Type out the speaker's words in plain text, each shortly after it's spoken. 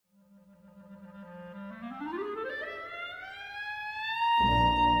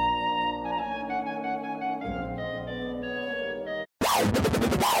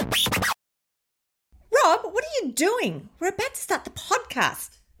going? We're about to start the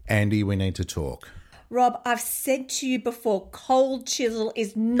podcast. Andy, we need to talk. Rob, I've said to you before, cold chisel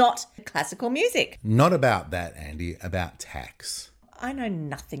is not classical music. Not about that, Andy, about tax. I know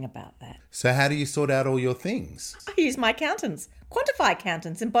nothing about that. So how do you sort out all your things? I use my accountants, Quantify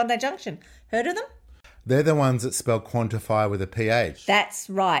Accountants in Bondi Junction. Heard of them? They're the ones that spell quantify with a PH. That's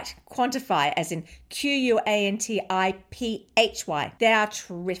right. Quantify, as in Quantiphy. They are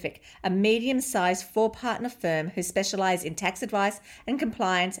terrific. A medium-sized four-partner firm who specialise in tax advice and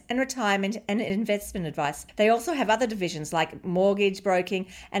compliance and retirement and investment advice. They also have other divisions like mortgage broking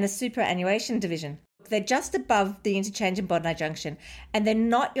and a superannuation division. They're just above the interchange in Bondi Junction, and they're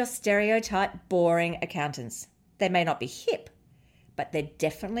not your stereotype boring accountants. They may not be hip, but they're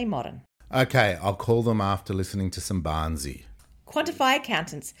definitely modern. Okay, I'll call them after listening to some Barnsey. Quantify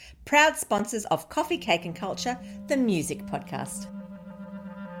Accountants, proud sponsors of Coffee, Cake and Culture, the music podcast.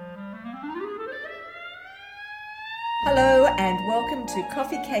 Hello and welcome to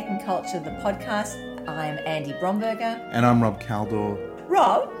Coffee, Cake and Culture, the podcast. I'm Andy Bromberger. And I'm Rob Caldor.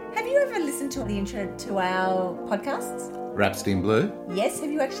 Rob, have you ever listened to the intro to our podcasts? Rhapsody in Blue? Yes,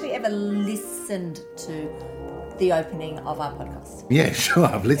 have you actually ever listened to the opening of our podcast? Yeah, sure,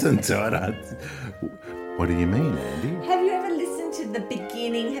 I've listened to it. What do you mean, Andy? Have you ever listened to the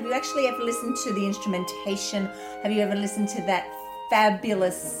beginning? Have you actually ever listened to the instrumentation? Have you ever listened to that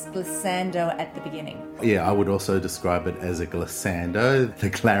fabulous glissando at the beginning? Yeah, I would also describe it as a glissando, the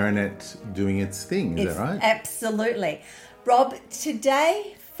clarinet doing its thing, is that right? Absolutely. Rob,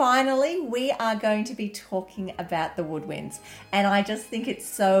 today, finally, we are going to be talking about the woodwinds. And I just think it's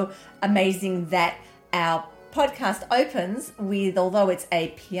so amazing that our podcast opens with, although it's a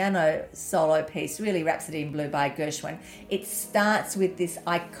piano solo piece, really Rhapsody in Blue by Gershwin, it starts with this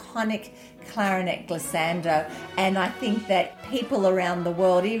iconic clarinet glissando. And I think that people around the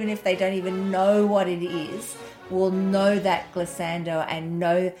world, even if they don't even know what it is, will know that glissando and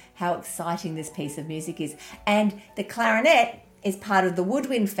know how exciting this piece of music is. And the clarinet is part of the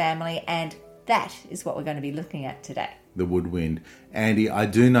Woodwind family, and that is what we're going to be looking at today. The woodwind. Andy, I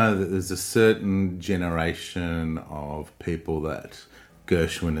do know that there's a certain generation of people that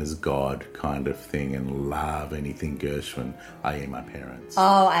Gershwin is God kind of thing and love anything Gershwin, i.e. my parents.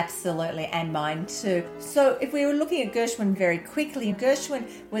 Oh, absolutely, and mine too. So if we were looking at Gershwin very quickly, Gershwin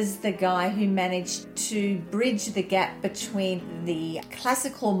was the guy who managed to bridge the gap between the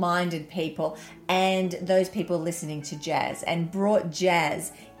classical-minded people and those people listening to jazz, and brought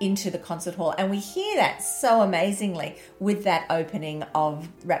jazz into the concert hall. And we hear that so amazingly with that opening of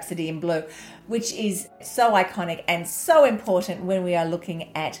Rhapsody in Blue, which is so iconic and so important when we are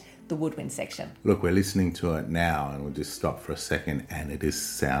looking at the woodwind section. Look, we're listening to it now and we'll just stop for a second, and it is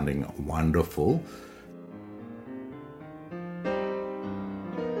sounding wonderful.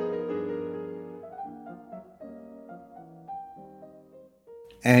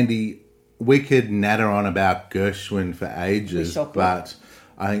 Andy, we could natter on about Gershwin for ages, but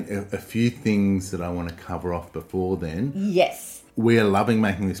I think a few things that I want to cover off before then. Yes. We are loving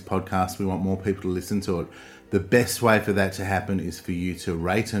making this podcast. We want more people to listen to it. The best way for that to happen is for you to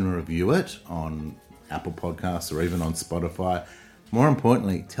rate and review it on Apple Podcasts or even on Spotify. More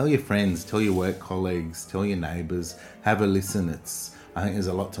importantly, tell your friends, tell your work colleagues, tell your neighbours, have a listen. I think there's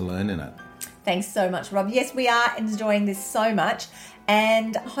a lot to learn in it. Thanks so much, Rob. Yes, we are enjoying this so much,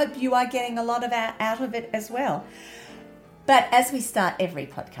 and I hope you are getting a lot of out of it as well. But as we start every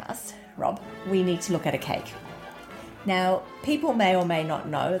podcast, Rob, we need to look at a cake. Now, people may or may not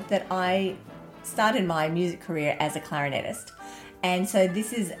know that I started my music career as a clarinetist, and so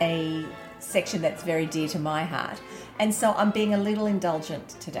this is a section that's very dear to my heart, and so I'm being a little indulgent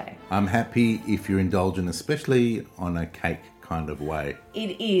today. I'm happy if you're indulgent, especially on a cake kind of way.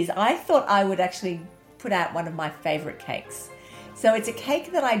 It is. I thought I would actually put out one of my favourite cakes. So it's a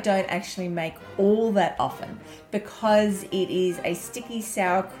cake that I don't actually make all that often because it is a sticky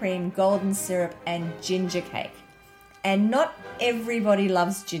sour cream, golden syrup and ginger cake. And not everybody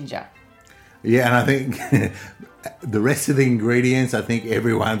loves ginger. Yeah, and I think the rest of the ingredients, I think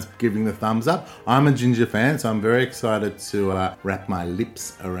everyone's giving the thumbs up. I'm a ginger fan, so I'm very excited to wrap my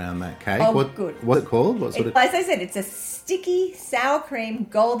lips around that cake. Oh, good. What's it called? What sort of? As I said, it's a sticky sour cream,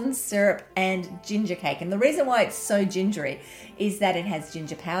 golden syrup and ginger cake. And the reason why it's so gingery is that it has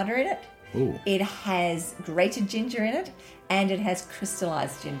ginger powder in it. Ooh. It has grated ginger in it, and it has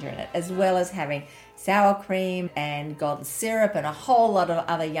crystallized ginger in it, as well as having sour cream and golden syrup and a whole lot of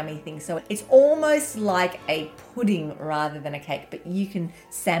other yummy things. So it's almost like a pudding rather than a cake, but you can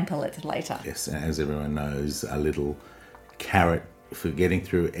sample it later. Yes, as everyone knows, a little carrot for getting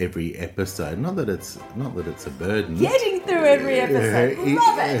through every episode. Not that it's a burden. Getting through every episode.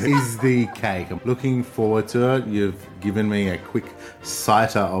 Love it. Is the cake. I'm looking forward to it. You've given me a quick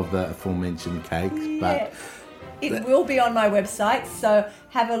citer of the aforementioned cake, but it will be on my website, so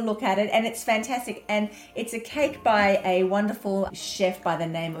have a look at it. And it's fantastic. And it's a cake by a wonderful chef by the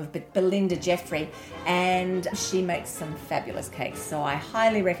name of Belinda Jeffrey. And she makes some fabulous cakes. So I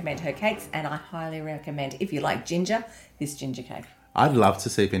highly recommend her cakes. And I highly recommend, if you like ginger, this ginger cake. I'd love to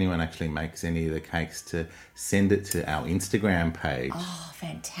see if anyone actually makes any of the cakes to send it to our Instagram page. Oh,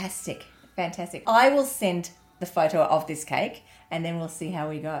 fantastic. Fantastic. I will send the photo of this cake and then we'll see how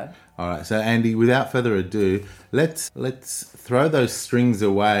we go. All right, so Andy, without further ado, let's throw those strings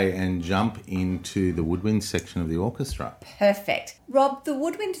away and jump into the woodwind section of the orchestra. Perfect. Rob, the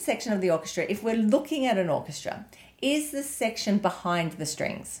woodwind section of the orchestra, if we're looking at an orchestra, is the section behind the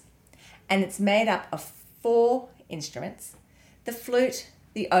strings. And it's made up of 4 instruments: the flute,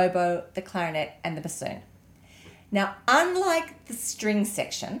 the oboe, the clarinet, and the bassoon. Now, unlike the string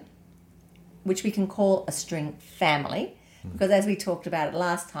section, which we can call a string family, because as we talked about it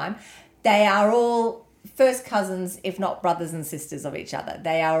last time, they are all first cousins, if not brothers and sisters of each other.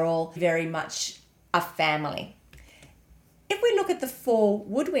 They are all very much a family. If we look at the 4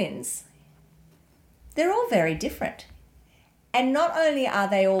 woodwinds, they're all very different. And not only are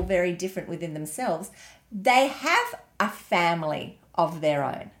they all very different within themselves, they have a family of their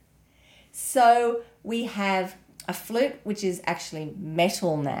own. So we have a flute, which is actually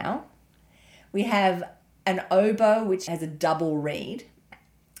metal now. We have an oboe, which has a double reed,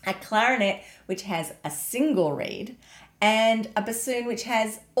 a clarinet, which has a single reed, and a bassoon, which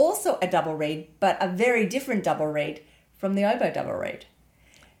has also a double reed, but a very different double reed from the oboe double reed.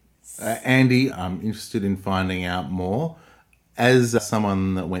 Andy, I'm interested in finding out more. As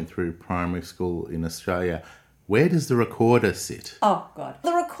someone that went through primary school in Australia, where does the recorder sit? Oh, God.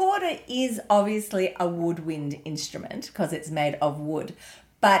 The recorder is obviously a woodwind instrument because it's made of wood,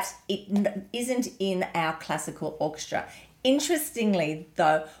 but it isn't in our classical orchestra. Interestingly,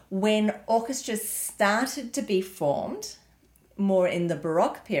 though, when orchestras started to be formed, more in the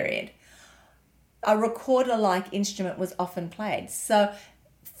Baroque period, a recorder-like instrument was often played. So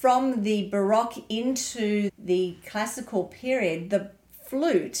from the Baroque into the classical period, the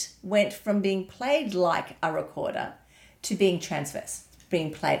flute went from being played like a recorder to being transverse,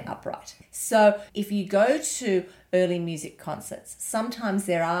 being played upright. So if you go to early music concerts, sometimes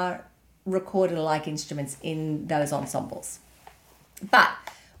there are recorder-like instruments in those ensembles. But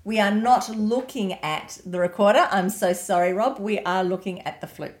we are not looking at the recorder. I'm so sorry, Rob. We are looking at the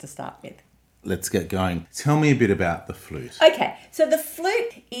flute to start with. Let's get going. Tell me a bit about the flute. Okay, so the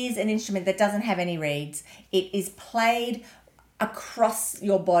flute is an instrument that doesn't have any reeds. It is played across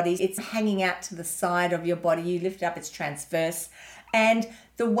your body. It's hanging out to the side of your body. You lift it up, it's transverse. And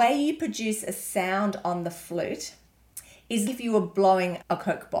the way you produce a sound on the flute is if you were blowing a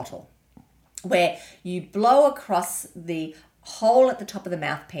Coke bottle, where you blow across the hole at the top of the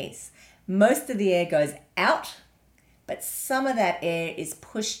mouthpiece. Most of the air goes out, but some of that air is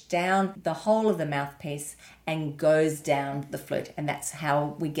pushed down the hole of the mouthpiece and goes down the flute, and that's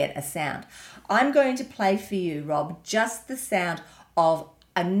how we get a sound. I'm going to play for you, Rob, just the sound of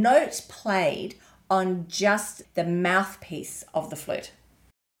a note played on just the mouthpiece of the flute.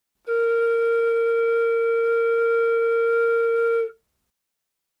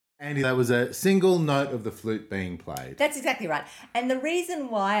 Andy, that was a single note of the flute being played. That's exactly right. And the reason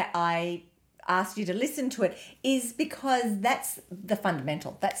why I asked you to listen to it is because that's the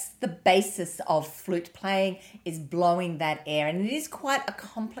fundamental. That's the basis of flute playing, is blowing that air. And it is quite a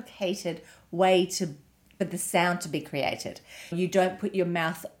complicated way for the sound to be created. You don't put your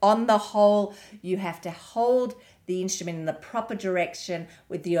mouth on the hole. You have to hold the instrument in the proper direction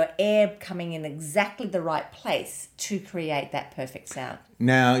with your air coming in exactly the right place to create that perfect sound.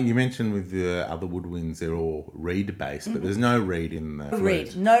 Now, you mentioned with the other woodwinds, they're all reed-based, but there's no reed in the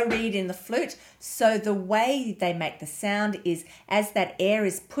flute. No reed in the flute. So the way they make the sound is as that air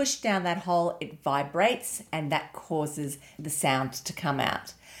is pushed down that hole, it vibrates, and that causes the sound to come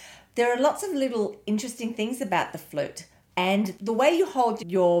out. There are lots of little interesting things about the flute. And the way you hold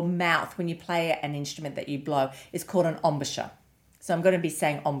your mouth when you play an instrument that you blow is called an embouchure. So I'm going to be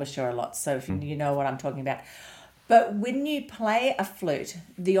saying embouchure a lot, so if you know what I'm talking about. But when you play a flute,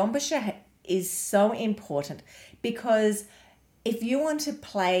 the embouchure is so important because if you want to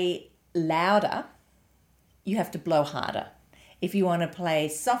play louder, you have to blow harder. If you want to play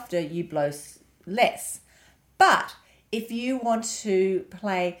softer, you blow less. But if you want to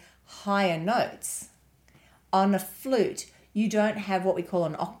play higher notes, on a flute, you don't have what we call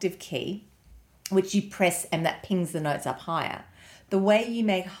an octave key, which you press and that pings the notes up higher. the way you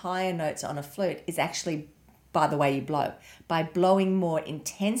make higher notes on a flute is actually by the way you blow. By blowing more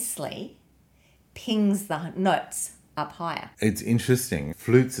intensely, pings the notes up higher. It's interesting.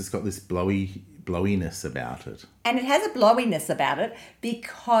 Flutes, it's got this blowiness about it. And it has a blowiness about it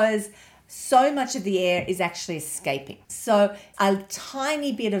because so much of the air is actually escaping. So a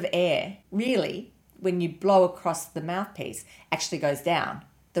tiny bit of air, really, when you blow across the mouthpiece, actually goes down.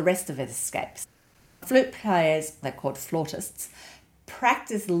 The rest of it escapes. Flute players, they're called flautists,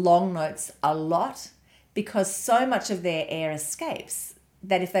 practice long notes a lot because so much of their air escapes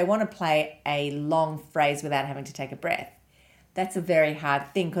that if they want to play a long phrase without having to take a breath, that's a very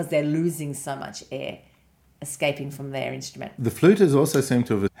hard thing because they're losing so much air escaping from their instrument. The fluters also seem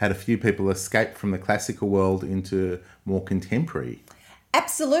to have had a few people escape from the classical world into more contemporary.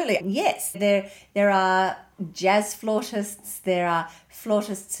 Absolutely, yes. There are jazz flautists, there are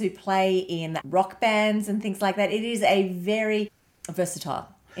flautists who play in rock bands and things like that. It is a very versatile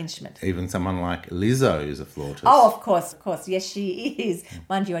instrument. Even someone like Lizzo is a flautist. Oh, of course. Yes, she is.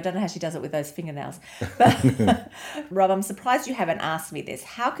 Mind you, I don't know how she does it with those fingernails. But Rob, I'm surprised you haven't asked me this.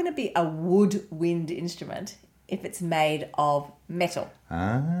 How can it be a woodwind instrument if it's made of metal?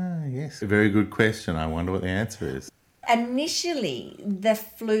 Ah, yes. A very good question. I wonder what the answer is. Initially, the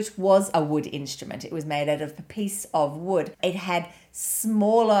flute was a wood instrument. It was made out of a piece of wood. It had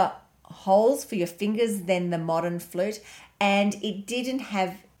smaller holes for your fingers than the modern flute, and it didn't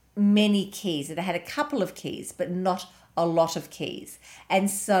have many keys. It had a couple of keys, but not a lot of keys. And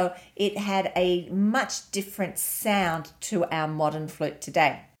so it had a much different sound to our modern flute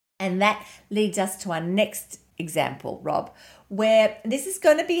today. And that leads us to our next example, Rob, where this is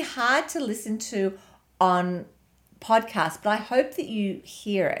going to be hard to listen to on podcast, but I hope that you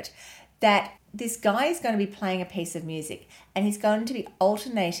hear it, that this guy is going to be playing a piece of music and he's going to be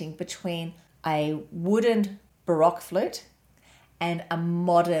alternating between a wooden Baroque flute and a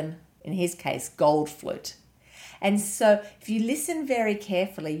modern, in his case, gold flute. And so if you listen very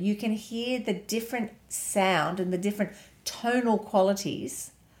carefully, you can hear the different sound and the different tonal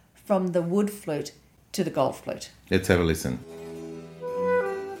qualities from the wood flute to the gold flute. Let's have a listen.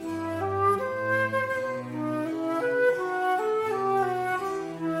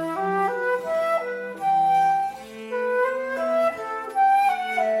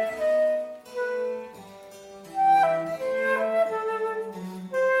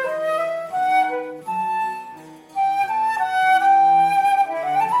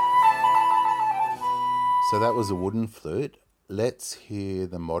 So that was a wooden flute. Let's hear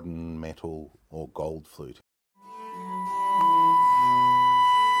the modern metal or gold flute.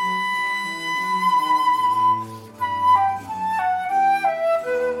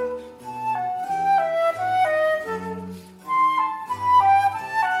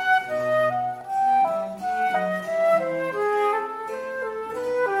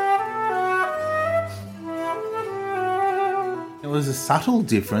 It was a subtle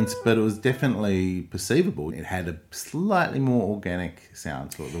difference, but it was definitely perceivable. It had a slightly more organic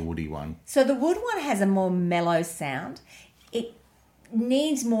sound to it, the woody one. So the wood one has a more mellow sound. It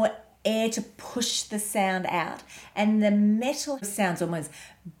needs more air to push the sound out. And the metal sounds almost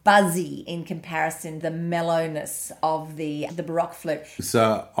buzzy in comparison to the mellowness of the Baroque flute.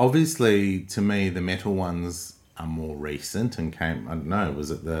 So obviously, to me, the metal ones are more recent and came, I don't know, was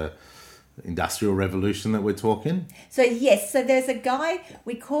it the Industrial Revolution that we're talking? So yes, so there's a guy,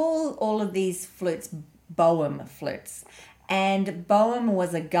 we call all of these flutes Boehm flutes. And Boehm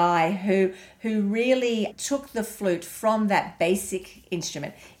was a guy who really took the flute from that basic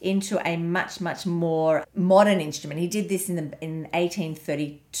instrument into a much, much more modern instrument. He did this in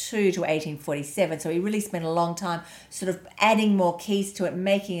 1832 to 1847. So he really spent a long time sort of adding more keys to it,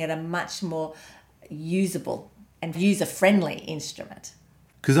 making it a much more usable and user-friendly instrument.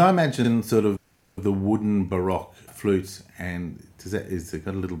 Because I imagine sort of the wooden Baroque flute, and is it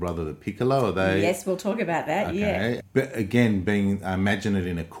got a little brother, the piccolo? Are they? Yes, we'll talk about that. Okay. Yeah. But again, imagine it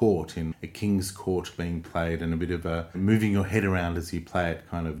in a court, in a king's court being played, and a bit of a moving your head around as you play it,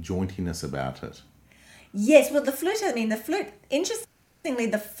 kind of jauntiness about it. Yes, well, the flute, interestingly,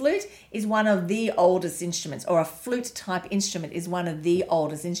 the flute is one of the oldest instruments, or a flute type instrument is one of the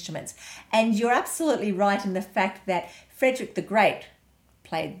oldest instruments. And you're absolutely right in the fact that Frederick the Great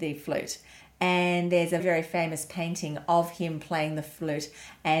played the flute. And there's a very famous painting of him playing the flute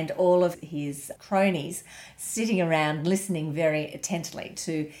and all of his cronies sitting around listening very attentively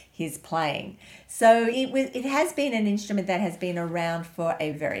to his playing. So it has been an instrument that has been around for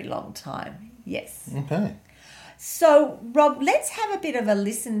a very long time. Yes. Okay. So, Rob, let's have a bit of a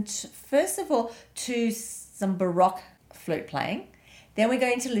listen, first of all, to some Baroque flute playing. Then we're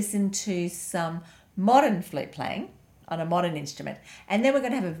going to listen to some modern flute playing on a modern instrument. And then we're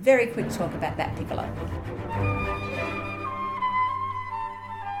going to have a very quick talk about that piccolo.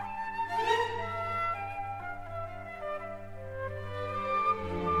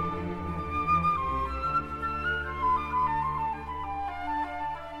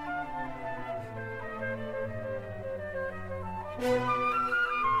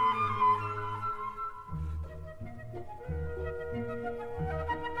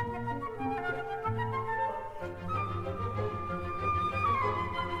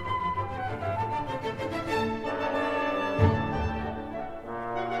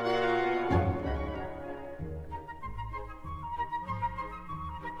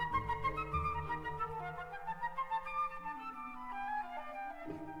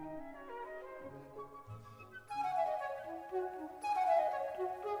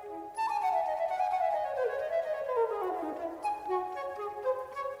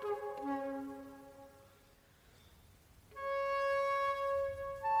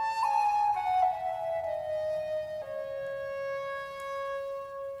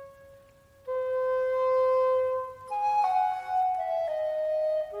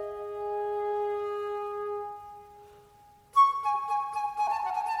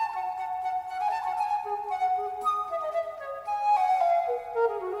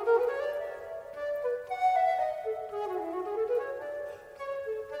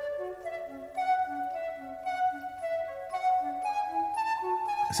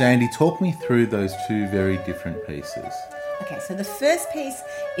 So Andy, talk me through those two very different pieces. Okay, so the first piece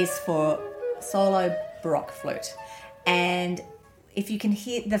is for solo baroque flute. And if you can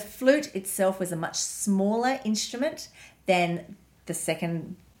hear, the flute itself was a much smaller instrument than the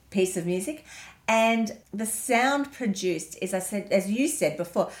second piece of music. And the sound produced is, as you said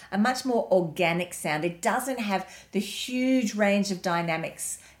before, a much more organic sound. It doesn't have the huge range of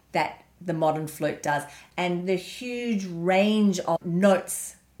dynamics that the modern flute does and the huge range of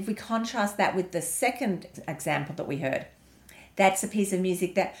notes. If we contrast that with the second example that we heard, that's a piece of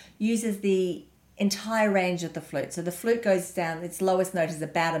music that uses the entire range of the flute. So the flute goes down, its lowest note is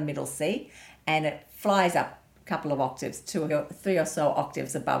about a middle C, and it flies up a couple of octaves, 2 or 3 or so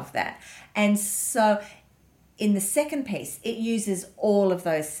octaves above that. And so in the second piece, it uses all of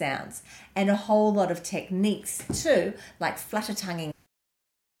those sounds and a whole lot of techniques too, like flutter tonguing.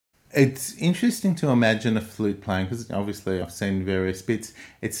 It's interesting to imagine a flute playing, because obviously I've seen various bits.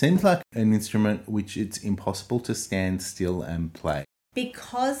 It seems like an instrument which it's impossible to stand still and play.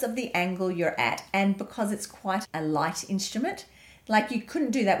 Because of the angle you're at and because it's quite a light instrument, like you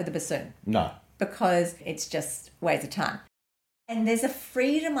couldn't do that with a bassoon. No. Because it's just weighs a ton. And there's a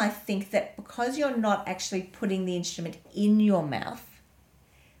freedom, I think, that because you're not actually putting the instrument in your mouth,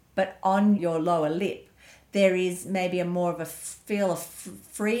 but on your lower lip, there is maybe a more of a feel of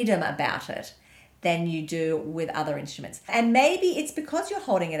freedom about it than you do with other instruments. And maybe it's because you're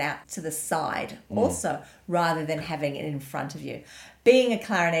holding it out to the side also, rather than having it in front of you. Being a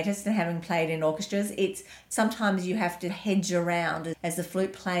clarinetist and having played in orchestras, it's sometimes you have to hedge around as the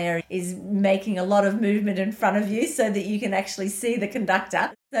flute player is making a lot of movement in front of you so that you can actually see the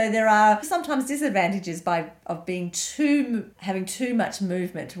conductor. So there are sometimes disadvantages of having too much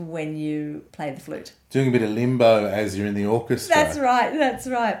movement when you play the flute. Doing a bit of limbo as you're in the orchestra. That's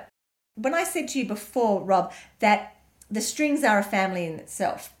right. When I said to you before, Rob, that the strings are a family in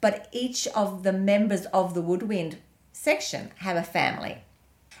itself, but each of the members of the woodwind section have a family.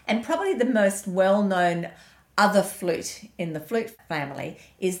 And probably the most well-known other flute in the flute family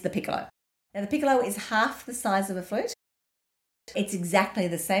is the piccolo. Now, the piccolo is half the size of a flute. It's exactly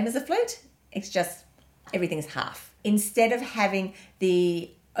the same as a flute. It's just everything's half. Instead of having the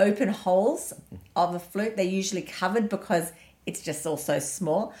open holes of a flute, they're usually covered because it's just also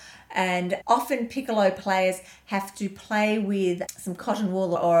small. And often piccolo players have to play with some cotton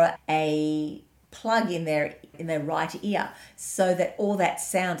wool or a plug in their right ear so that all that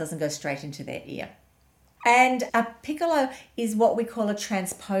sound doesn't go straight into their ear. And a piccolo is what we call a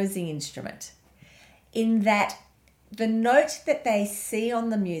transposing instrument, in that the note that they see on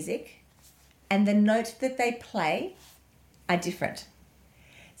the music and the note that they play are different.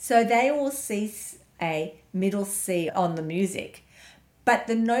 So they will see a middle C on the music, but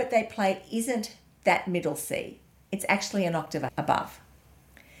the note they play isn't that middle C. It's actually an octave above.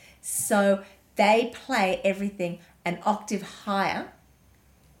 So they play everything an octave higher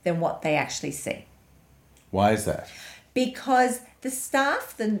than what they actually see. Why is that? Because the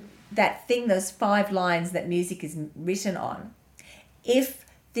staff, that thing, those 5 lines that music is written on, if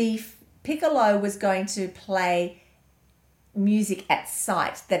the piccolo was going to play music at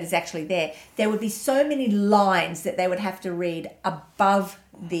sight that is actually there would be so many lines that they would have to read above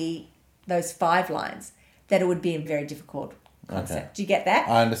those 5 lines that it would be a very difficult concept. Okay. Do you get that?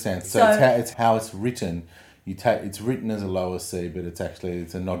 I understand. So it's how it's written. It's written as a lower C, but it's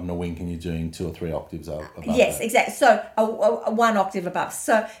a nod and a wink, and you're doing 2 or 3 octaves above. Yes, that. Exactly. So a 1 octave above.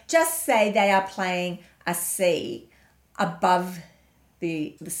 So just say they are playing a C above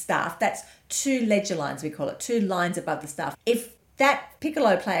the staff. That's 2 ledger lines, we call it, 2 lines above the staff. If that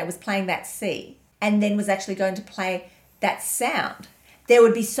piccolo player was playing that C and then was actually going to play that sound, there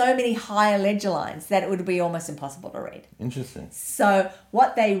would be so many higher ledger lines that it would be almost impossible to read. Interesting. So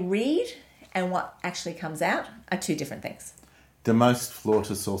what they read and what actually comes out are 2 different things. Do most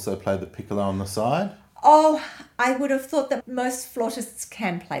flautists also play the piccolo on the side? Oh, I would have thought that most flautists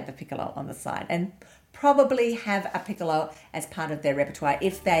can play the piccolo on the side and probably have a piccolo as part of their repertoire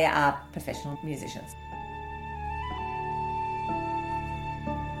if they are professional musicians.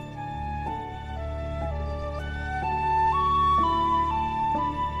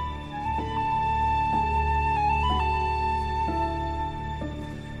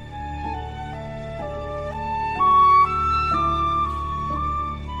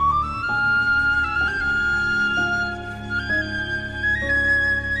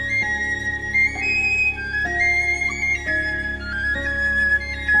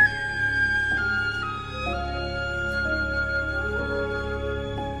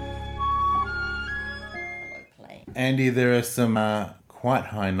 Andy, there are some quite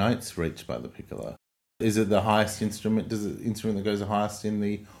high notes reached by the piccolo. Is it the highest instrument? Is it the instrument that goes the highest in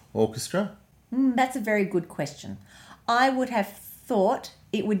the orchestra? That's a very good question. I would have thought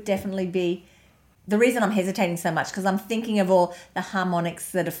it would definitely be... The reason I'm hesitating so much, because I'm thinking of all the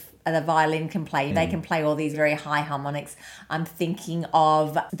harmonics that the violin can play. They can play all these very high harmonics. I'm thinking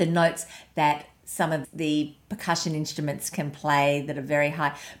of the notes that some of the percussion instruments can play that are very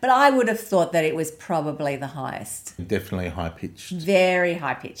high. But I would have thought that it was probably the highest. Definitely high-pitched. Very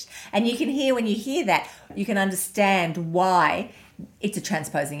high-pitched. And you can hear, when you hear that, you can understand why it's a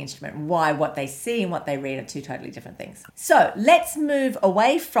transposing instrument, why what they see and what they read are 2 totally different things. So let's move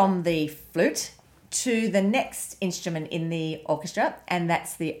away from the flute to the next instrument in the orchestra, and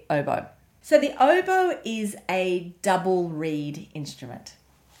that's the oboe. So the oboe is a double reed instrument.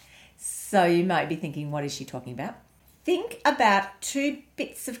 So you might be thinking, what is she talking about? Think about 2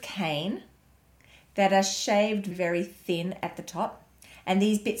 bits of cane that are shaved very thin at the top. And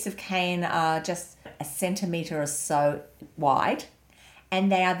these bits of cane are just a centimetre or so wide.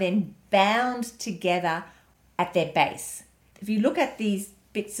 And they are then bound together at their base. If you look at these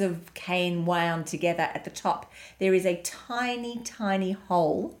bits of cane wound together at the top, there is a tiny, tiny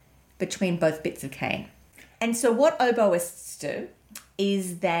hole between both bits of cane. And so what oboists do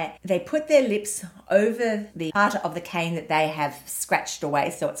is that they put their lips over the part of the cane that they have scratched away,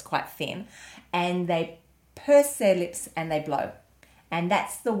 so it's quite thin, and they purse their lips and they blow. And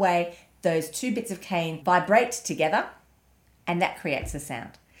that's the way those 2 bits of cane vibrate together, and that creates a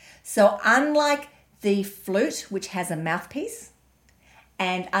sound. So unlike the flute, which has a mouthpiece,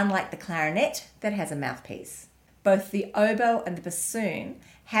 and unlike the clarinet that has a mouthpiece, both the oboe and the bassoon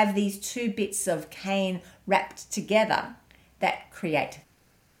have these 2 bits of cane wrapped together that create.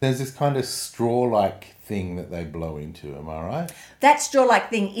 There's this kind of straw-like thing that they blow into, am I right? That straw-like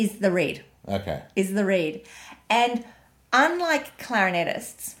thing is the reed. Okay. Is the reed. And unlike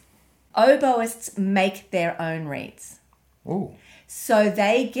clarinetists, oboists make their own reeds. Ooh. So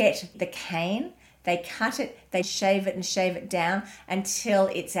they get the cane, they cut it, they shave it and shave it down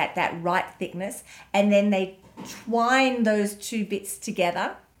until it's at that right thickness, and then they twine those 2 bits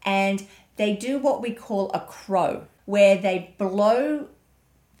together and they do what we call a crow, where they blow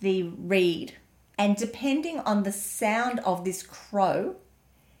the reed, and depending on the sound of this crow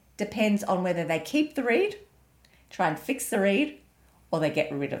depends on whether they keep the reed, try and fix the reed, or they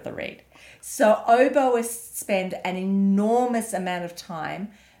get rid of the reed. So oboists spend an enormous amount of time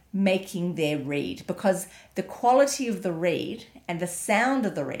making their reed, because the quality of the reed and the sound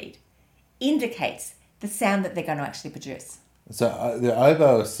of the reed indicates the sound that they're going to actually produce. So the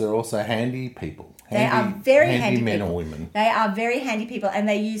oboists are also handy people. They are very handy men people. Or women. They are very handy people, and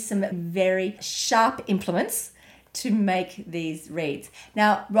they use some very sharp implements to make these reeds.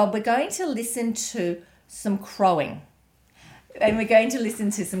 Now, Rob, we're going to listen to some crowing. And we're going to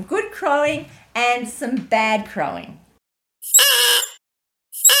listen to some good crowing and some bad crowing.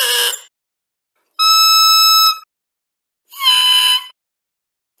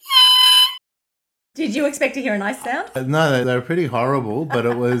 Did you expect to hear a nice sound? No, they were pretty horrible, but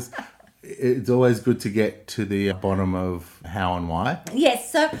it's always good to get to the bottom of how and why. Yes,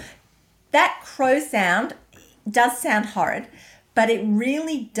 so that crow sound does sound horrid, but it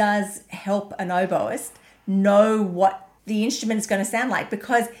really does help an oboist know what the instrument is going to sound like,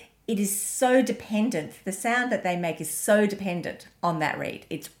 because it is so dependent. The sound that they make is so dependent on that reed.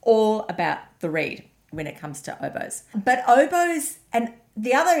 It's all about the reed when it comes to oboes. But oboes, and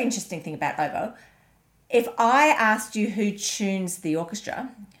the other interesting thing about oboe, if I asked you who tunes the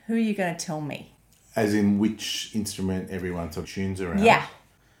orchestra, who are you going to tell me? As in which instrument everyone sort of tunes around? Yeah.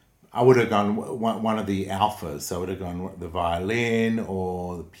 I would have gone one of the alphas. So I would have gone the violin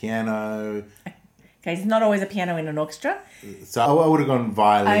or the piano. Okay, it's not always a piano in an orchestra. So I would have gone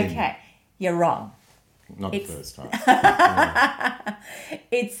violin. Okay, you're wrong. Not the first time.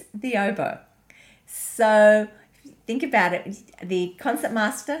 It's the oboe. So think about it. The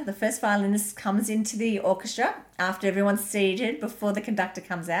concertmaster, the first violinist, comes into the orchestra after everyone's seated before the conductor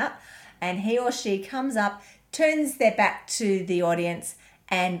comes out, and he or she comes up, turns their back to the audience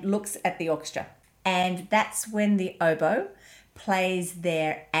and looks at the orchestra. And that's when the oboe plays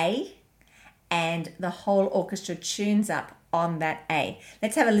their A, and the whole orchestra tunes up on that A.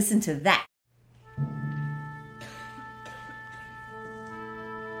 Let's have a listen to that.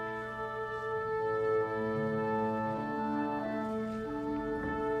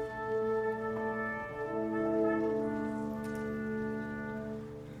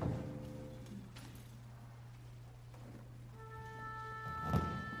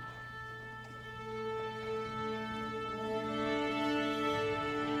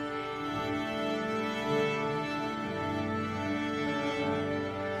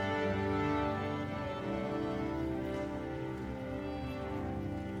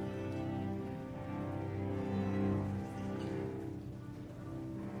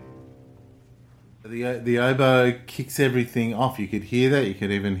 The oboe kicks everything off. You could hear that. You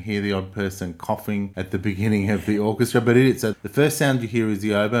could even hear the odd person coughing at the beginning of the orchestra. But so the first sound you hear is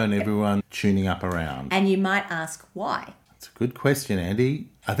the oboe and everyone tuning up around. And you might ask why. It's a good question, Andy.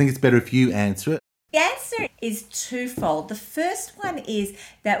 I think it's better if you answer it. The answer is twofold. The first one is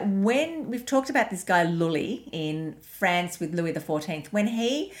that when we've talked about this guy Lully in France with Louis XIV, when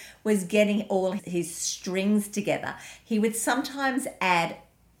he was getting all his strings together, he would sometimes add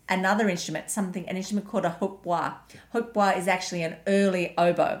another instrument, an instrument called a hautbois. Hautbois is actually an early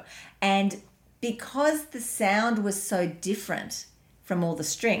oboe. And because the sound was so different from all the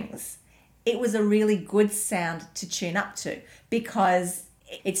strings, it was a really good sound to tune up to because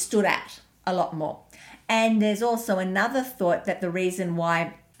it stood out a lot more. And there's also another thought that the reason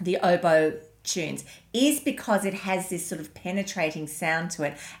why the oboe tunes is because it has this sort of penetrating sound to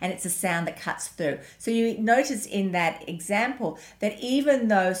it, and it's a sound that cuts through. So you notice in that example that even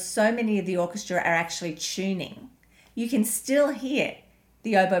though so many of the orchestra are actually tuning, you can still hear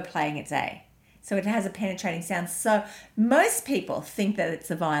the oboe playing its A. So it has a penetrating sound. So most people think that it's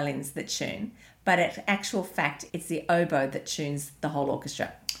the violins that tune, but in actual fact, it's the oboe that tunes the whole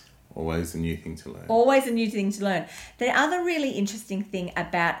orchestra. Always a new thing to learn. Always a new thing to learn. The other really interesting thing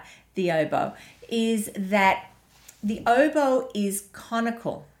about the oboe is that the oboe is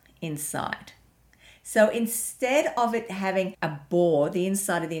conical inside. So instead of it having a bore, the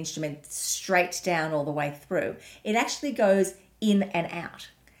inside of the instrument straight down all the way through, it actually goes in and out.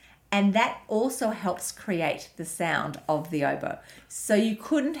 And that also helps create the sound of the oboe. So you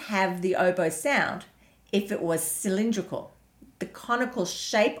couldn't have the oboe sound if it was cylindrical. The conical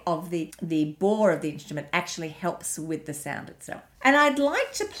shape of the bore of the instrument actually helps with the sound itself. And I'd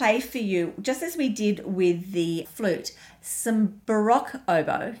like to play for you, just as we did with the flute, some Baroque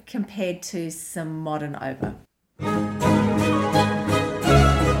oboe compared to some modern oboe.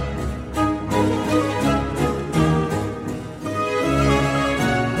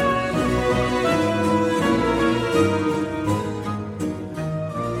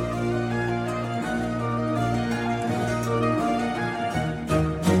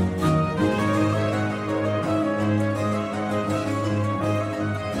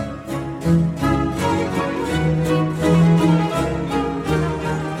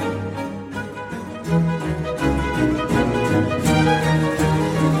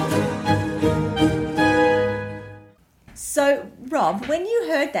 So, Rob, when you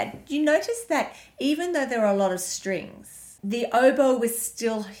heard that, you noticed that even though there are a lot of strings, the oboe was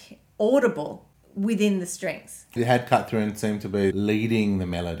still audible within the strings. It had cut through and seemed to be leading the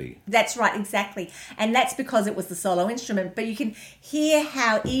melody. That's right, exactly. And that's because it was the solo instrument. But you can hear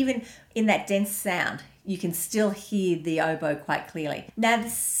how even in that dense sound, you can still hear the oboe quite clearly. Now, the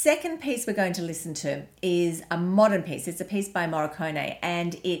second piece we're going to listen to is a modern piece. It's a piece by Morricone,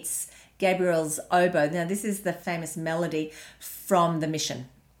 and it's Gabriel's oboe. Now, this is the famous melody from The Mission.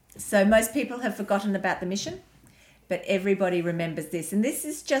 So most people have forgotten about The Mission, but everybody remembers this. And this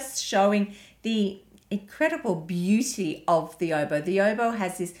is just showing the incredible beauty of the oboe. The oboe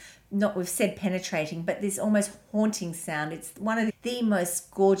has this not, we've said penetrating, but this almost haunting sound. It's one of the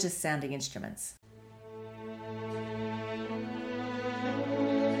most gorgeous sounding instruments.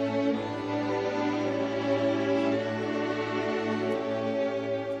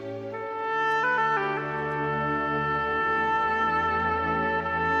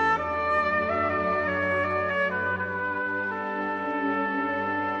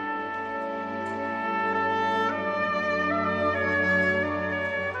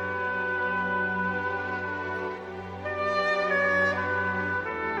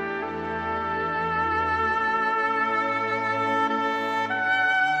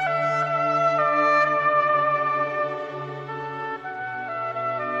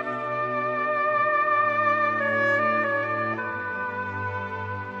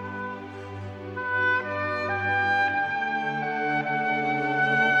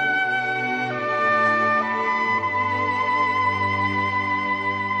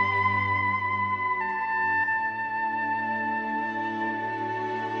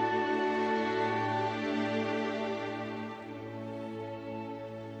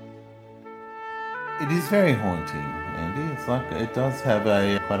 It is very haunting, Andy. It's like it does have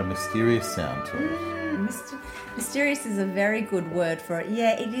quite a mysterious sound to it. Mysterious is a very good word for it.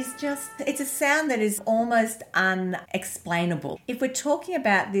 Yeah, it's a sound that is almost unexplainable. If we're talking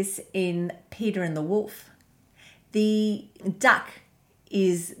about this in Peter and the Wolf, the duck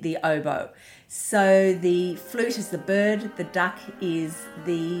is the oboe. So the flute is the bird, the duck is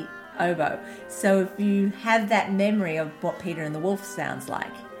the oboe. So if you have that memory of what Peter and the Wolf sounds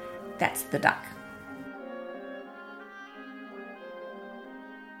like, that's the duck.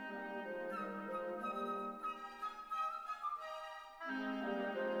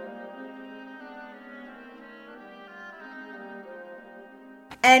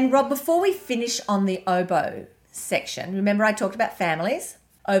 And Rob, before we finish on the oboe section, remember I talked about families?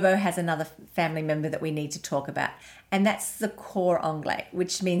 Oboe has another family member that we need to talk about, and that's the cor anglais,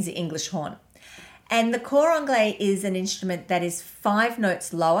 which means the English horn. And the cor anglais is an instrument that is 5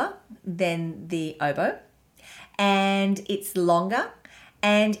 notes lower than the oboe, and it's longer,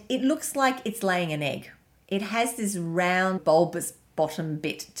 and it looks like it's laying an egg. It has this round, bulbous bottom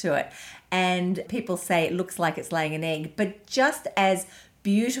bit to it, and people say it looks like it's laying an egg, but just as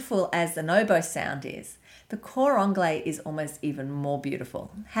beautiful as an oboe sound is, the cor anglais is almost even more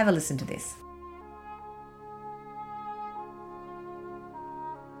beautiful. Have a listen to this.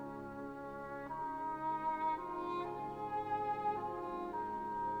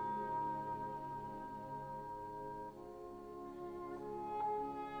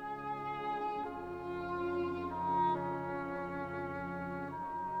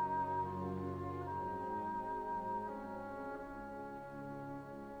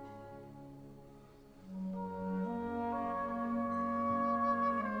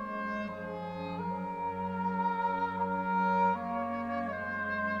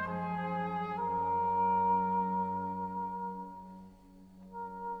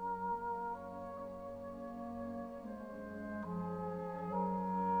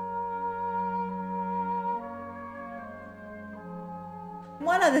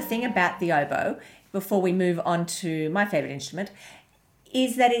 One other thing about the oboe, before we move on to my favourite instrument,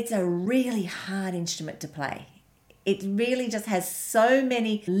 is that it's a really hard instrument to play. It really just has so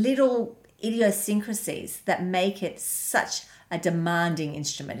many little idiosyncrasies that make it such a demanding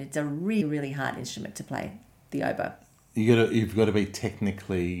instrument. It's a really, really hard instrument to play, the oboe. You've got to be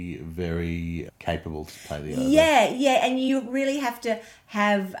technically very capable to play the oboe. Yeah, and you really have to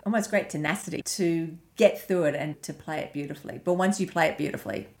have almost great tenacity to get through it and to play it beautifully. But once you play it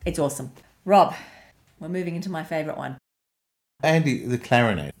beautifully, it's awesome. Rob, we're moving into my favourite one. Andy, the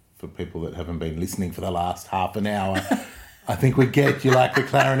clarinet, for people that haven't been listening for the last half an hour, I think we get you like the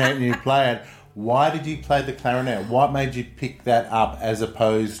clarinet and you play it. Why did you play the clarinet? What made you pick that up as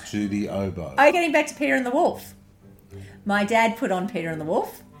opposed to the oboe? Getting back to Peter and the Wolf. My dad put on Peter and the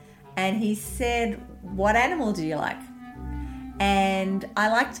Wolf and he said, "What animal do you like?" And I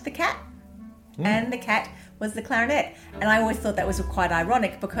liked the cat. And the cat was the clarinet. And I always thought that was quite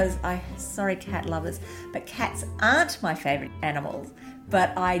ironic because sorry cat lovers, but cats aren't my favourite animals.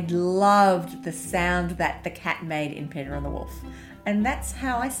 But I loved the sound that the cat made in Peter and the Wolf. And that's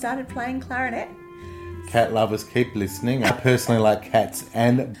how I started playing clarinet. Cat lovers, keep listening. I personally like cats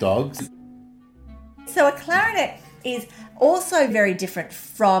and dogs. So a clarinet is also very different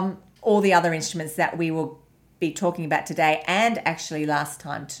from all the other instruments that we will be talking about today and actually last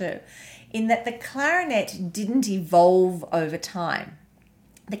time too, in that the clarinet didn't evolve over time.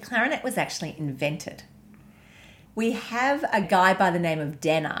 The clarinet was actually invented. We have a guy by the name of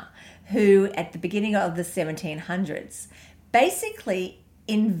Denner who at the beginning of the 1700s basically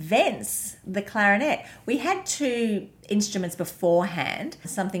invents the clarinet. We had two instruments beforehand,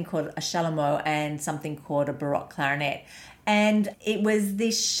 something called a chalumeau and something called a baroque clarinet. And it was the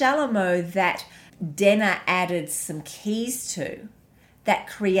chalumeau that Denner added some keys to that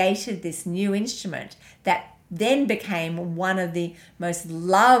created this new instrument that then became one of the most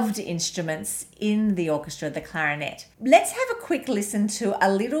loved instruments in the orchestra, the clarinet. Let's have a quick listen to a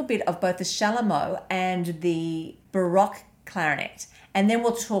little bit of both the chalumeau and the baroque clarinet, and then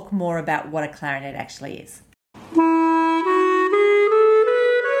we'll talk more about what a clarinet actually is.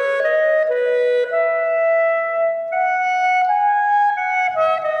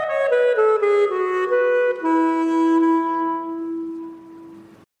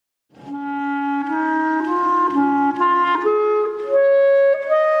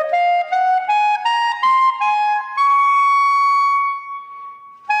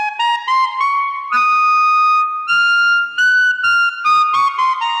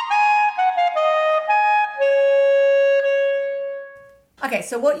 Okay,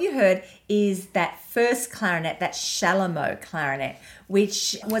 so what you heard is that first clarinet, that chalumeau clarinet,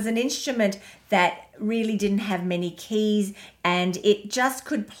 which was an instrument that really didn't have many keys, and it just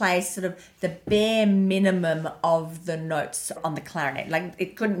could play sort of the bare minimum of the notes on the clarinet. Like,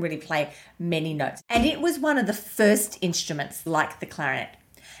 it couldn't really play many notes. And it was one of the first instruments like the clarinet.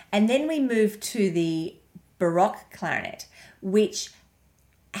 And then we moved to the baroque clarinet, which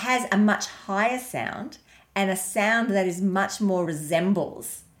has a much higher sound and a sound that is much more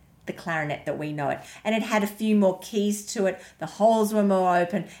resembles the clarinet that we know it. And it had a few more keys to it. The holes were more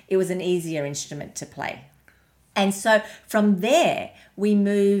open. It was an easier instrument to play. And so from there, we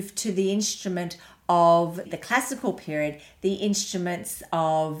moved to the instrument of the classical period, the instruments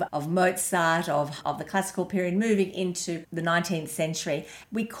of Mozart, of the classical period, moving into the 19th century.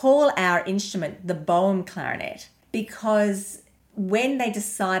 We call our instrument the Boehm clarinet because when they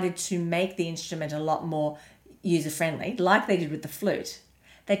decided to make the instrument a lot more user-friendly, like they did with the flute,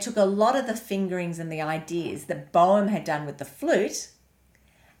 they took a lot of the fingerings and the ideas that Boehm had done with the flute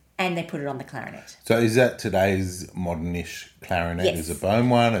and they put it on the clarinet. So is that today's modernish clarinet? Yes. Is a Boehm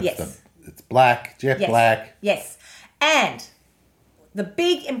one? It's Yes. It's black, jet black. Yes. And the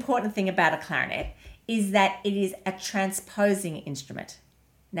big important thing about a clarinet is that it is a transposing instrument.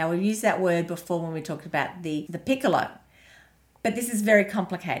 Now, we've used that word before when we talked about the piccolo. But this is very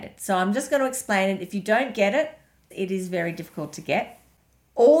complicated. So I'm just going to explain it. If you don't get it, it is very difficult to get.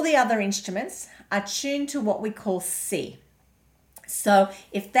 All the other instruments are tuned to what we call C. So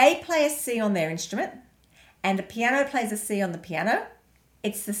if they play a C on their instrument and a piano plays a C on the piano,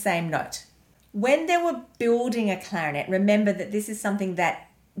 it's the same note. When they were building a clarinet, remember that this is something that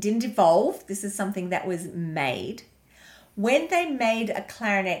didn't evolve. This is something that was made. When they made a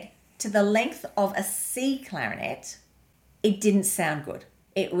clarinet to the length of a C clarinet, it didn't sound good.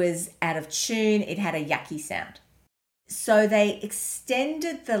 It was out of tune. It had a yucky sound. So they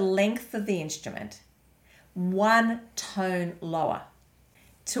extended the length of the instrument one tone lower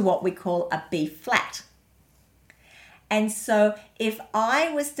to what we call a B flat. And so if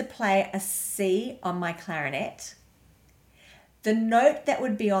I was to play a C on my clarinet, the note that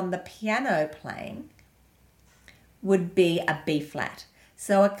would be on the piano playing would be a B flat.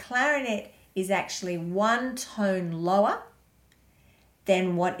 So a clarinet is actually one tone lower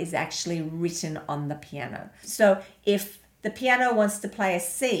than what is actually written on the piano. So if the piano wants to play a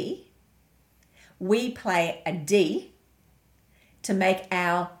C, we play a D to make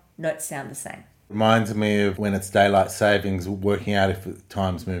our notes sound the same. Reminds me of when it's daylight savings, working out if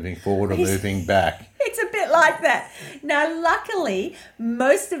time's moving forward or moving back. It's a bit like that. Now, luckily,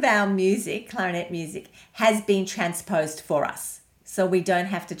 most of our music, clarinet music, has been transposed for us. So we don't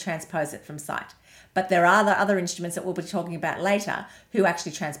have to transpose it from sight. But there are the other instruments that we'll be talking about later who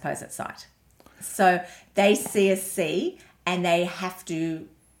actually transpose at sight. So they see a C and they have to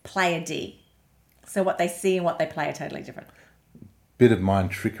play a D. So what they see and what they play are totally different. Bit of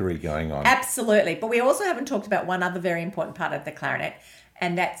mind trickery going on. Absolutely. But we also haven't talked about one other very important part of the clarinet,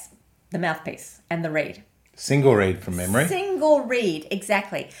 and that's the mouthpiece and the reed. Single reed from memory. Single reed,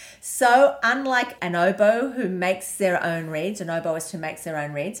 exactly. So unlike an oboe who makes their own reeds, an oboist who makes their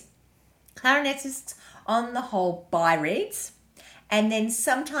own reeds, clarinetists on the whole buy reeds and then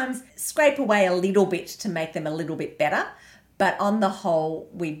sometimes scrape away a little bit to make them a little bit better. But on the whole,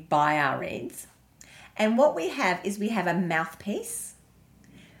 we buy our reeds. And what we have is we have a mouthpiece.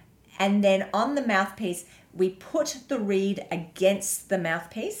 And then on the mouthpiece, we put the reed against the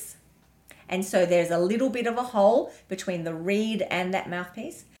mouthpiece. And so there's a little bit of a hole between the reed and that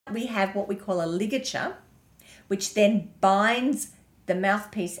mouthpiece. We have what we call a ligature, which then binds the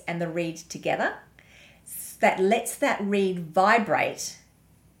mouthpiece and the reed together. That lets that reed vibrate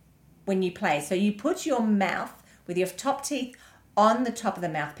when you play. So you put your mouth with your top teeth on the top of the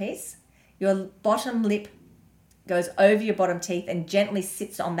mouthpiece. Your bottom lip goes over your bottom teeth and gently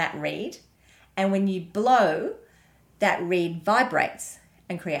sits on that reed. And when you blow, that reed vibrates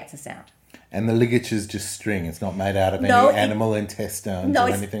and creates a sound. And the ligature's just string. It's not made out of any animal intestines or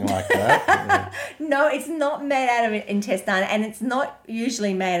anything like that. Yeah. No, it's not made out of intestine, and it's not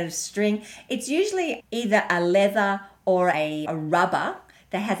usually made of string. It's usually either a leather or a rubber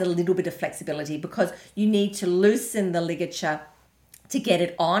that has a little bit of flexibility, because you need to loosen the ligature to get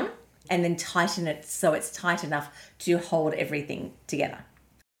it on and then tighten it so it's tight enough to hold everything together.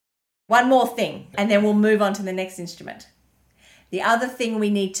 One more thing, and then we'll move on to the next instrument. The other thing we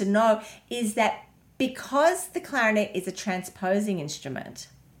need to know is that because the clarinet is a transposing instrument,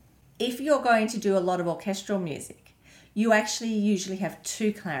 if you're going to do a lot of orchestral music, you actually usually have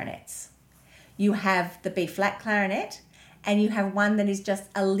two clarinets. You have the B-flat clarinet, and you have one that is just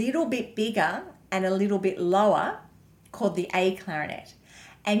a little bit bigger and a little bit lower, called the A clarinet.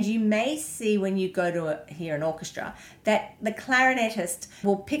 And you may see when you go to hear an orchestra that the clarinetist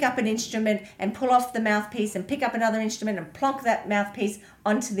will pick up an instrument and pull off the mouthpiece and pick up another instrument and plonk that mouthpiece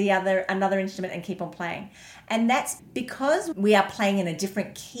onto another instrument and keep on playing. And that's because we are playing in a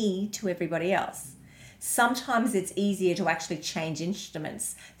different key to everybody else. Sometimes it's easier to actually change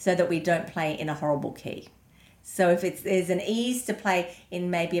instruments so that we don't play in a horrible key. So if there's an ease to play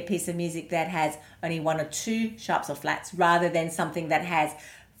in maybe a piece of music that has only one or two sharps or flats, rather than something that has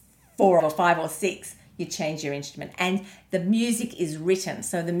 4 or 5 or 6, you change your instrument. And the music is written,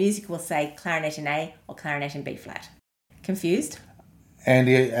 so the music will say clarinet in A or clarinet in B flat. Confused?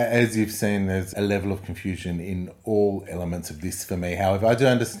 Andy, as you've seen, there's a level of confusion in all elements of this for me. However, I do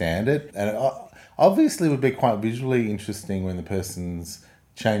understand it, and it obviously would be quite visually interesting when the person's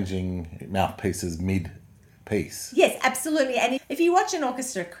changing mouthpieces mid-piece. Yes, absolutely. And if you watch an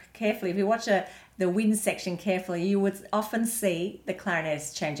orchestra carefully, if you watch the wind section carefully, you would often see the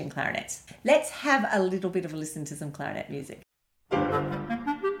clarinetists changing clarinets. Let's have a little bit of a listen to some clarinet music.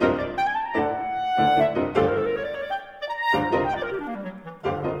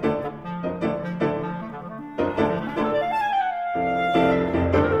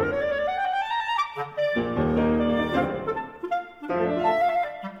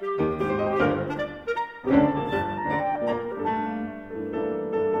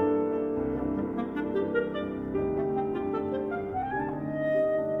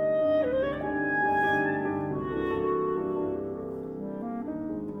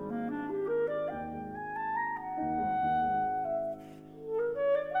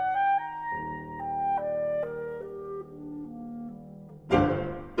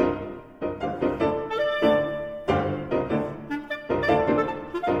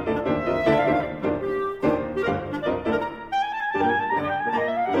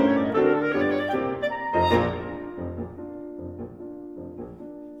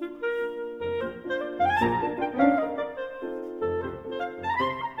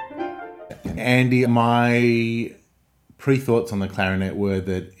 Andy, my pre-thoughts on the clarinet were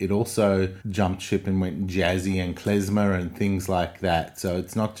that it also jumped ship and went jazzy and klezmer and things like that. So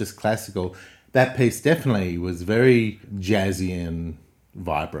it's not just classical. That piece definitely was very jazzy and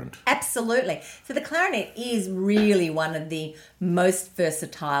vibrant. Absolutely. So the clarinet is really one of the most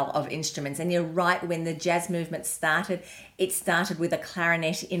versatile of instruments. And you're right, when the jazz movement started, it started with a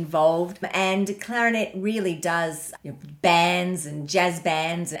clarinet involved. And clarinet really does, bands and jazz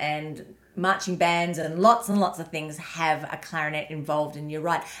bands and marching bands and lots of things have a clarinet involved, and you're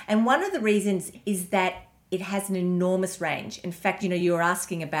right. And one of the reasons is that it has an enormous range. In fact, you were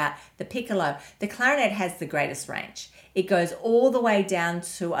asking about the piccolo. The clarinet has the greatest range. It goes all the way down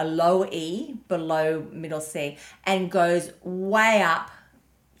to a low E below middle C and goes way up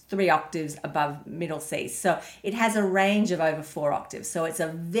 3 octaves above middle C. So it has a range of over 4 octaves. So it's a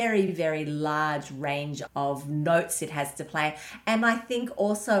very, very large range of notes it has to play. And I think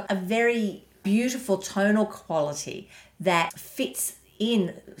also a very beautiful tonal quality that fits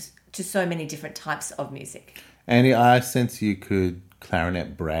in to so many different types of music. Andy, I sense you could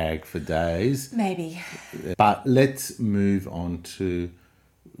clarinet brag for days. Maybe. But let's move on to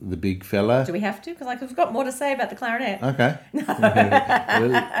the big fella. Do we have to? Because I've got more to say about the clarinet. Okay.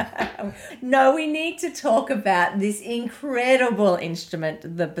 No, we need to talk about this incredible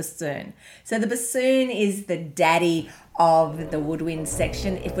instrument, the bassoon. So the bassoon is the daddy of the woodwind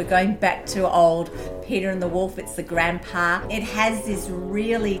section. If we're going back to old Peter and the Wolf, it's the grandpa. It has this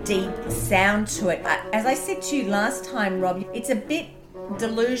really deep sound to it. As I said to you last time, Rob, it's a bit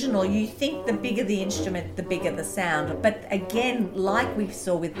delusional. You think the bigger the instrument, the bigger the sound. But again, like we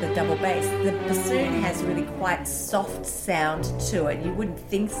saw with the double bass, the bassoon has really quite soft sound to it. You wouldn't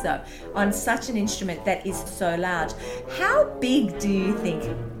think so on such an instrument that is so large. How big do you think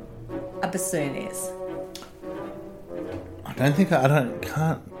a bassoon is? Can't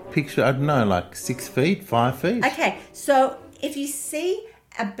picture, I don't know, like 6 feet, 5 feet? Okay, so if you see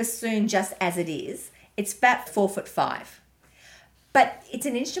a bassoon just as it is, it's about 4'5". But it's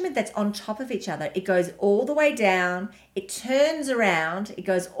an instrument that's on top of each other. It goes all the way down, it turns around, it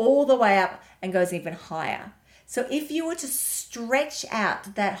goes all the way up and goes even higher. So if you were to stretch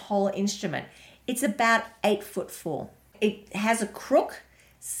out that whole instrument, it's about 8'4". It has a crook.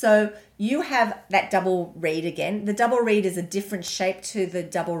 So you have that double reed again. The double reed is a different shape to the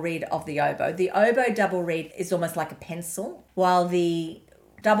double reed of the oboe. The oboe double reed is almost like a pencil, while the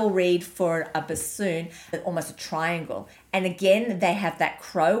double reed for a bassoon is almost a triangle. And again, they have that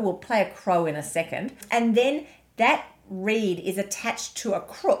crow. We'll play a crow in a second. And then that reed is attached to a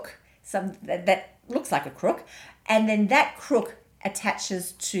crook, that looks like a crook. And then that crook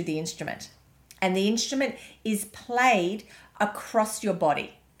attaches to the instrument. And the instrument is played across your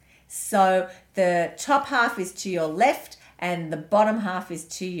body. So the top half is to your left and the bottom half is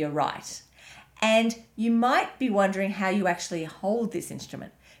to your right. And you might be wondering how you actually hold this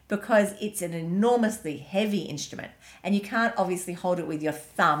instrument, because it's an enormously heavy instrument and you can't obviously hold it with your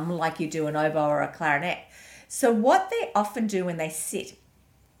thumb like you do an oboe or a clarinet. So what they often do when they sit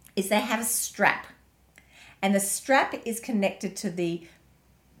is they have a strap, and the strap is connected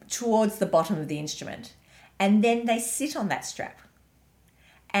towards the bottom of the instrument. And then they sit on that strap.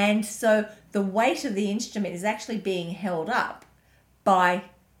 And so the weight of the instrument is actually being held up by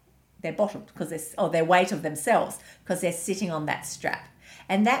their bottom, or their weight of themselves, because they're sitting on that strap.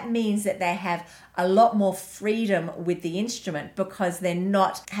 And that means that they have a lot more freedom with the instrument because they're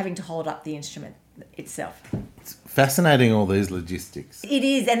not having to hold up the instrument itself. It's fascinating, all these logistics. It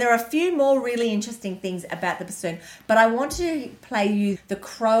is, and there are a few more really interesting things about the bassoon, but I want to play you the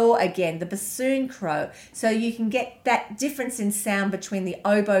crow again, the bassoon crow, so you can get that difference in sound between the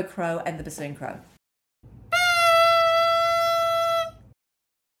oboe crow and the bassoon crow.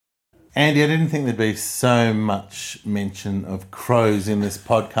 Andy, I didn't think there'd be so much mention of crows in this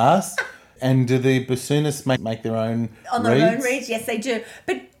podcast. And do the bassoonists make their own on reeds? their own reeds? Yes, they do.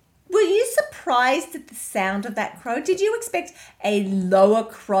 But were you surprised at the sound of that crow? Did you expect a lower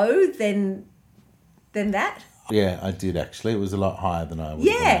crow than that? Yeah, I did actually. It was a lot higher than I would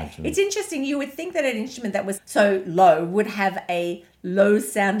have imagined. It's interesting. You would think that an instrument that was so low would have a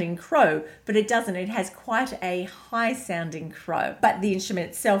low-sounding crow, but it doesn't. It has quite a high-sounding crow, but the instrument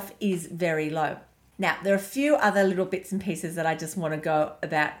itself is very low. Now, there are a few other little bits and pieces that I just want to go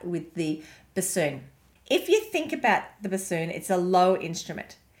about with the bassoon. If you think about the bassoon, it's a low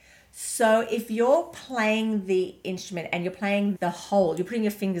instrument. So if you're playing the instrument and you're playing the hole, you're putting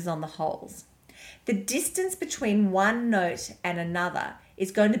your fingers on the holes, the distance between one note and another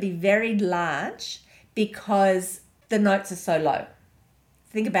is going to be very large because the notes are so low.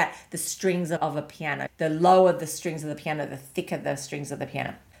 Think about the strings of a piano. The lower the strings of the piano, the thicker the strings of the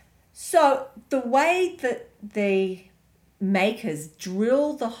piano. So the way that the makers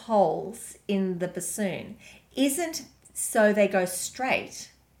drill the holes in the bassoon isn't so they go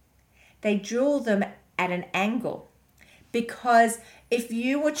straight. They drill them at an angle, because if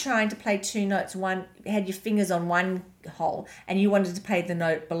you were trying to play two notes, one had your fingers on one hole and you wanted to play the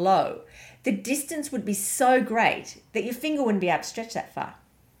note below, the distance would be so great that your finger wouldn't be able to stretch that far.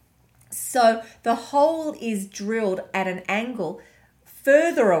 So the hole is drilled at an angle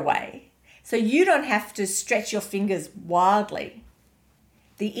further away, so you don't have to stretch your fingers wildly.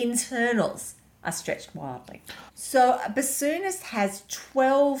 The internals are stretched wildly. So a bassoonist has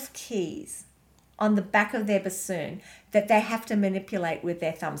 12 keys on the back of their bassoon that they have to manipulate with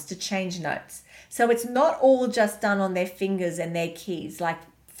their thumbs to change notes. So it's not all just done on their fingers and their keys like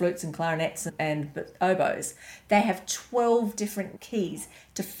flutes and clarinets and oboes. They have 12 different keys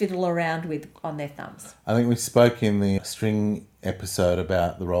to fiddle around with on their thumbs. I think we spoke in the string episode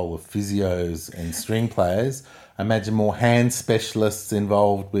about the role of physios and string players. I imagine more hand specialists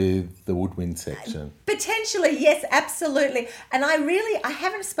involved with the woodwind section. Potentially, yes, absolutely. And I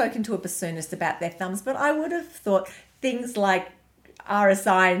haven't spoken to a bassoonist about their thumbs, but I would have thought things like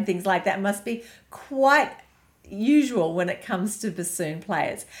RSI and things like that must be quite usual when it comes to bassoon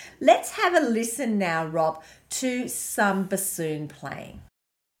players. Let's have a listen now, Rob, to some bassoon playing.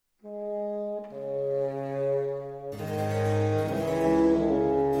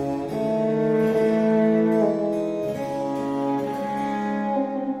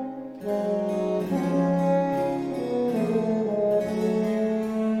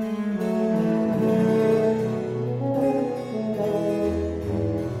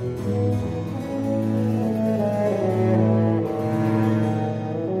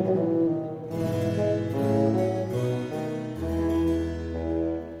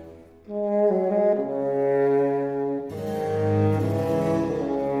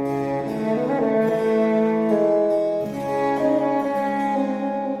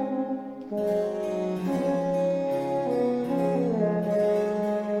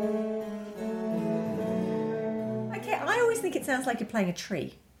 always think it sounds like you're playing a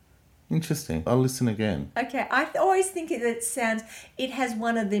tree. Interesting. I'll listen again. Okay, I always think it has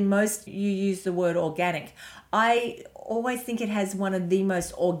one of the most, you use the word organic. I always think it has one of the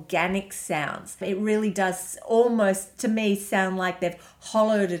most organic sounds. It really does almost, to me, sound like they've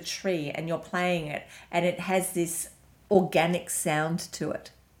hollowed a tree and you're playing it, and it has this organic sound to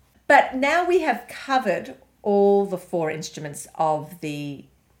it. But now we have covered all the 4 instruments of the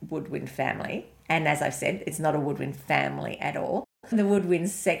woodwind family. And as I've said, it's not a woodwind family at all. The woodwind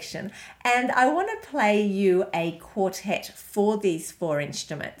section. And I want to play you a quartet for these 4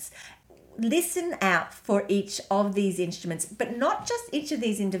 instruments. Listen out for each of these instruments, but not just each of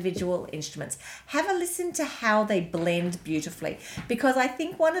these individual instruments. Have a listen to how they blend beautifully, because I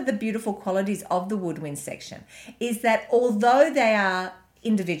think one of the beautiful qualities of the woodwind section is that although they are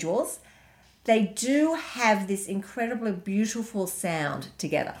individuals, they do have this incredibly beautiful sound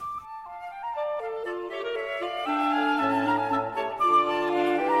together.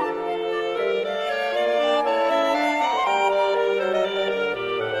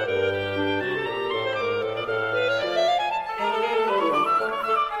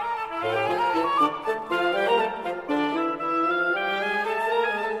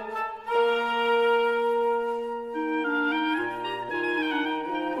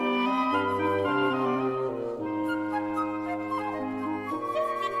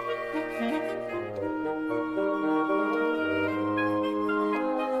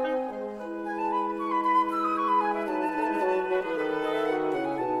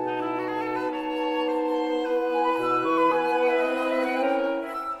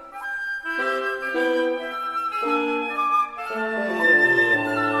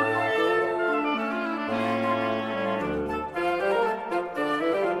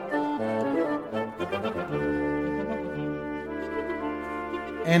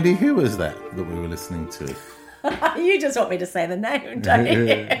 Andy, who was that we were listening to? You just want me to say the name, don't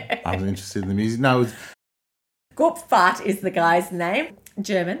you? I'm interested in the music. No, Gorpfart is the guy's name.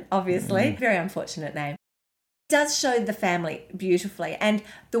 German, obviously. Very unfortunate name. It does show the family beautifully. And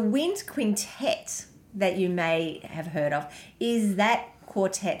the wind quintet that you may have heard of is that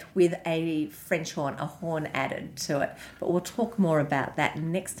quartet with a French horn, a horn added to it. But we'll talk more about that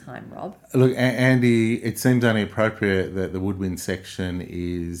next time, Rob. Look, Andy, it seems only appropriate that the woodwind section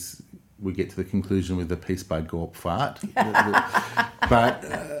is, we get to the conclusion with a piece by Gorpfart. But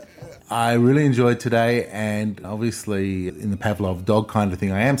I really enjoyed today, and obviously in the Pavlov dog kind of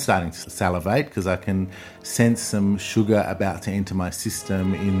thing, I am starting to salivate because I can sense some sugar about to enter my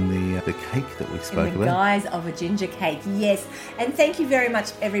system in the cake that we spoke about. In the guise of a ginger cake, yes. And thank you very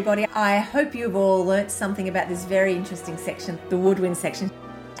much, everybody. I hope you've all learnt something about this very interesting section, the woodwind section.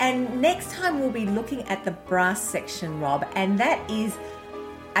 And next time we'll be looking at the brass section, Rob, and that is,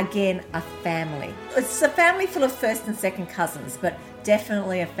 again, a family. It's a family full of first and second cousins, but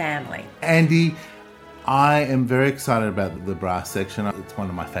definitely a family. Andy, I am very excited about the brass section. It's one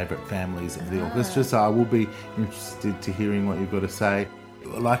of my favourite families of the orchestra, so I will be interested to hearing what you've got to say.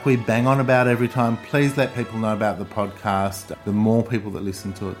 Like we bang on about every time, please let people know about the podcast. The more people that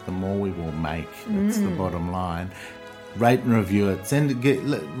listen to it, the more we will make. That's the bottom line. Rate and review it.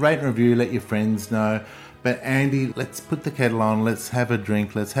 Rate and review, let your friends know. But Andy, let's put the kettle on, let's have a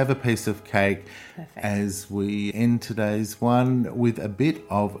drink, let's have a piece of cake. Perfect. As we end today's one with a bit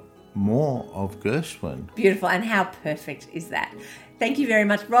of more of Gershwin. Beautiful, and how perfect is that? Thank you very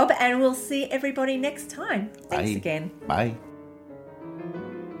much, Rob, and we'll see everybody next time. Thanks again. Bye.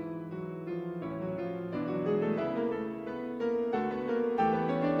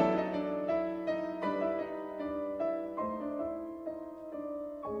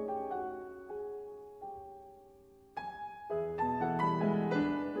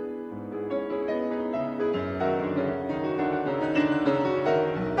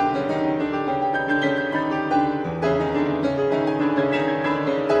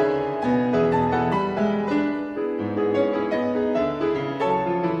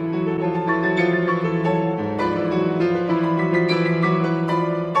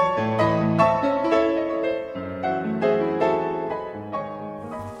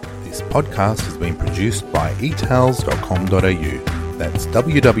 Podcast has been produced by etals.com.au. That's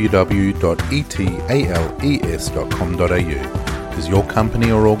www.etales.com.au. Does your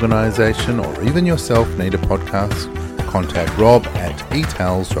company or organisation or even yourself need a podcast? Contact Rob at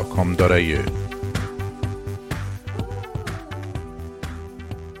etals.com.au.